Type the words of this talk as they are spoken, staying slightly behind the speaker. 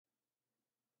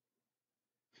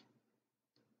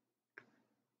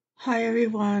Hi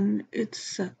everyone,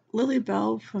 it's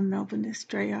LilyBelle from Melbourne,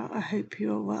 Australia. I hope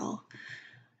you are well.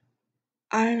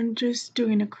 I'm just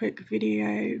doing a quick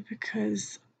video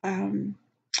because I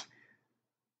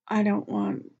don't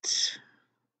want,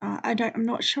 I'm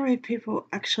not sure if people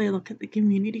actually look at the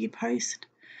community post.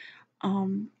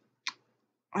 Um,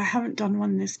 I haven't done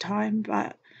one this time,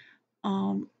 but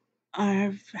um,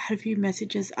 I've had a few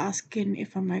messages asking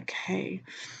if I'm okay.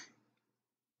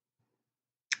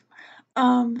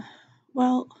 Um,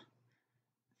 well,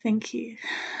 thank you.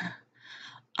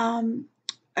 Um,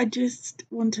 I just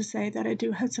want to say that I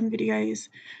do have some videos,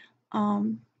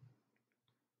 um,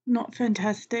 not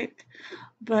fantastic,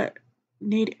 but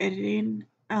need editing.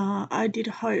 I did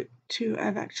hope to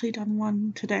have actually done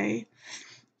one today,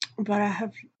 but I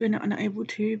have been unable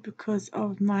to because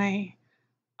of my,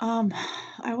 I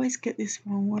always get this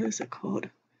wrong. What is it called?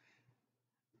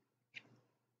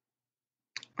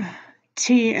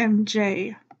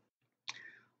 TMJ.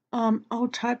 I'll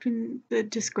type in the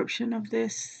description of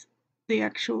this, the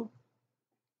actual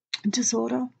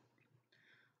disorder.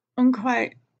 I'm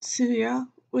quite severe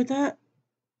with it,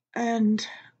 and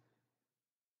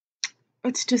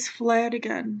it's just flared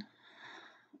again.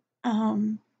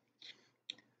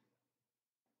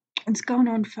 It's going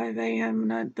on 5 a.m.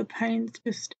 and the pain's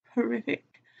just horrific.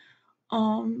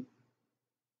 And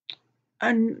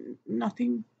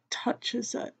nothing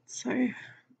touches it, so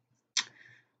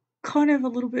kind of a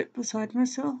little bit beside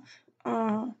myself.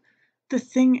 The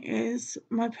thing is,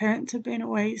 my parents have been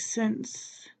away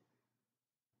since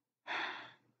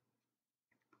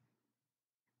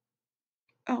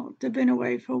they've been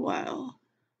away for a while.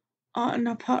 And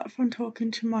apart from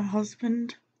talking to my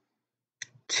husband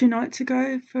 2 nights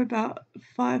ago for about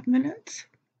 5 minutes,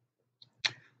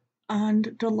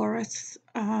 and Dolores,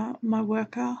 my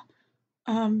worker,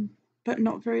 but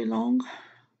not very long.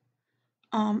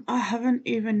 I haven't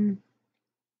even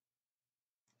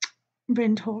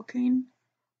been talking.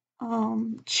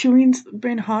 Chewing's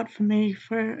been hard for me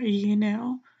for a year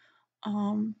now.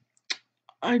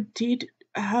 I did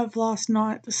have last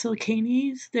night the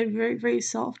zucchinis. They're very, very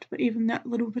soft, but even that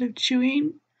little bit of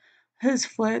chewing has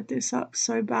flared this up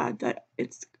so bad that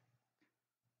it's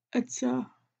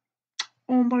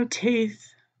all my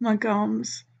teeth, my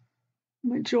gums,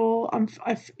 my jaw.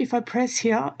 If I press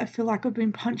here, I feel like I've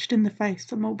been punched in the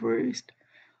face. I'm all bruised,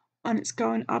 and it's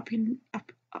going up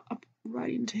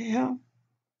right into here.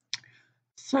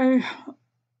 So,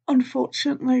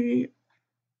 unfortunately,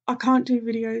 I can't do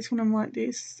videos when I'm like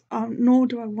this, nor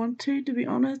do I want to be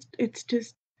honest. It's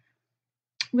just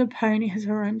the pain is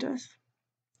horrendous.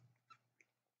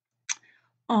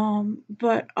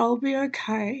 But I'll be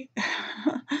okay.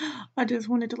 I just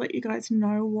wanted to let you guys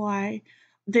know why.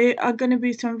 There are going to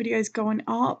be some videos going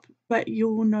up, but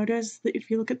you'll notice that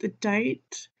if you look at the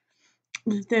date,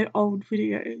 they're old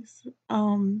videos.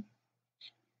 And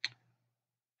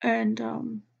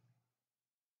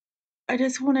I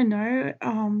just want to know,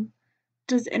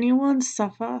 does anyone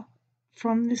suffer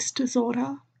from this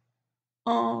disorder?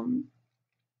 I've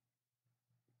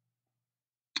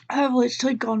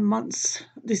literally gone months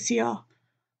this year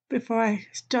before I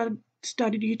started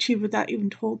YouTube without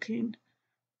even talking.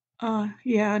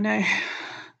 Yeah, I know.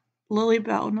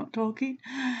 LilyBelle not talking.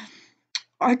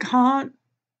 I can't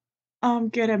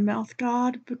get a mouth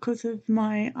guard because of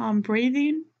my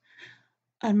breathing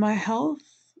and my health.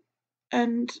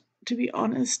 And to be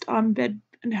honest, I'm bed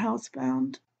and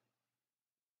housebound.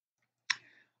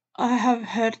 I have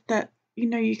heard that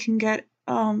you can get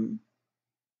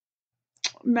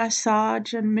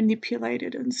massage and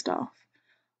manipulated and stuff,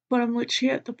 but I'm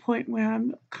literally at the point where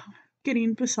I'm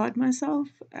getting beside myself,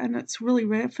 and it's really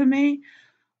rare for me.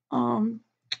 I'm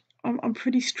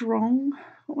pretty strong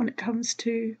when it comes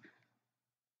to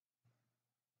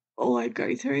all I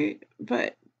go through,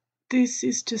 but this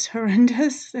is just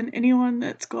horrendous, and anyone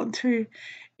that's gone through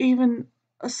even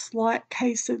a slight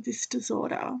case of this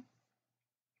disorder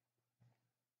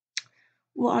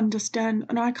will understand.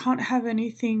 And I can't have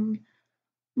anything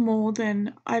more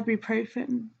than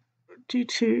ibuprofen due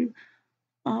to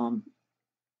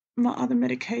my other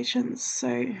medications,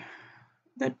 so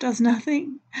that does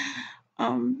nothing.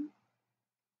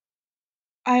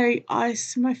 I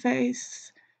ice my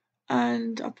face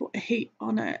and I put heat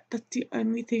on it. That's the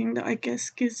only thing that I guess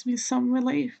gives me some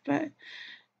relief. But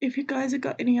if you guys have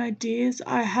got any ideas,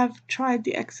 I have tried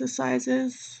the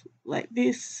exercises like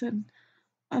this and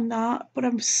that, but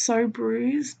I'm so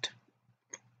bruised.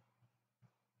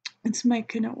 It's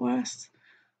making it worse.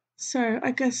 So I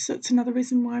guess that's another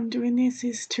reason why I'm doing this,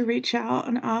 is to reach out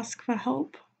and ask for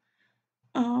help.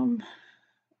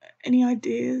 Any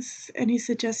ideas, any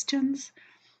suggestions?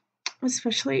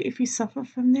 especially if you suffer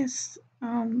from this,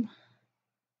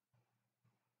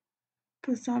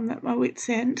 because I'm at my wit's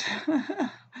end.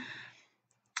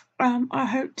 I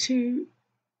hope to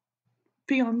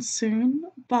be on soon,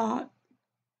 but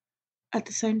at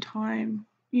the same time,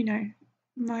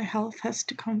 my health has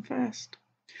to come first.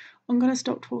 I'm gonna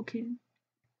stop talking.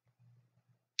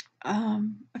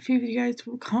 A few videos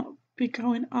will be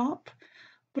going up,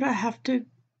 but I have to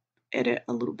edit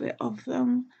a little bit of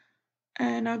them,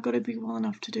 and I've got to be well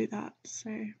enough to do that. So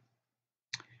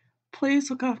please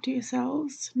look after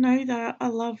yourselves. Know that I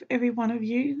love every one of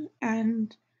you,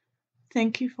 and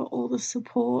thank you for all the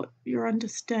support, your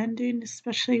understanding,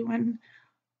 especially when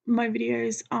my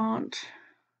videos aren't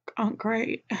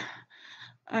great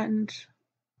and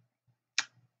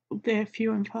they're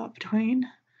few and far between.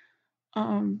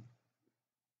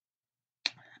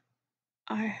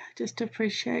 I just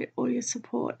appreciate all your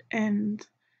support, and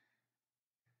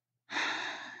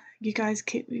you guys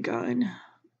keep me going.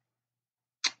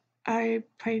 I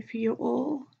pray for you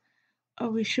all. I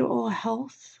wish you all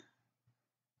health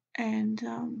and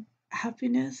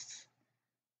happiness.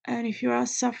 And if you are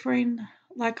suffering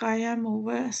like I am or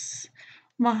worse,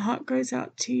 my heart goes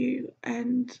out to you,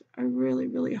 and I really,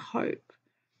 really hope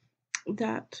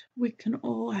that we can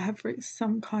all have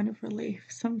some kind of relief.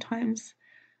 Sometimes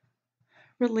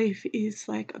relief is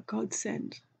like a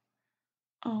godsend.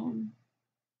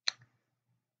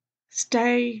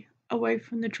 Stay away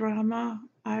from the drama.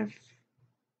 I've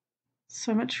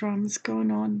so much drama's going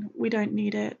on. We don't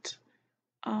need it.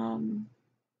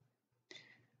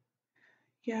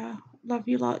 Yeah, love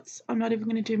you lots. I'm not even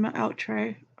going to do my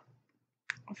outro.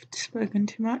 I've spoken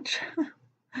too much.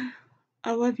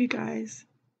 I love you guys.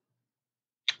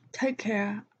 Take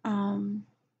care.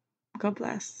 God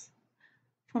bless.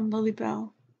 From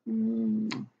LilyBelle.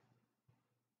 Bye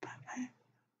bye.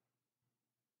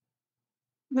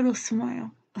 Little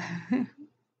smile.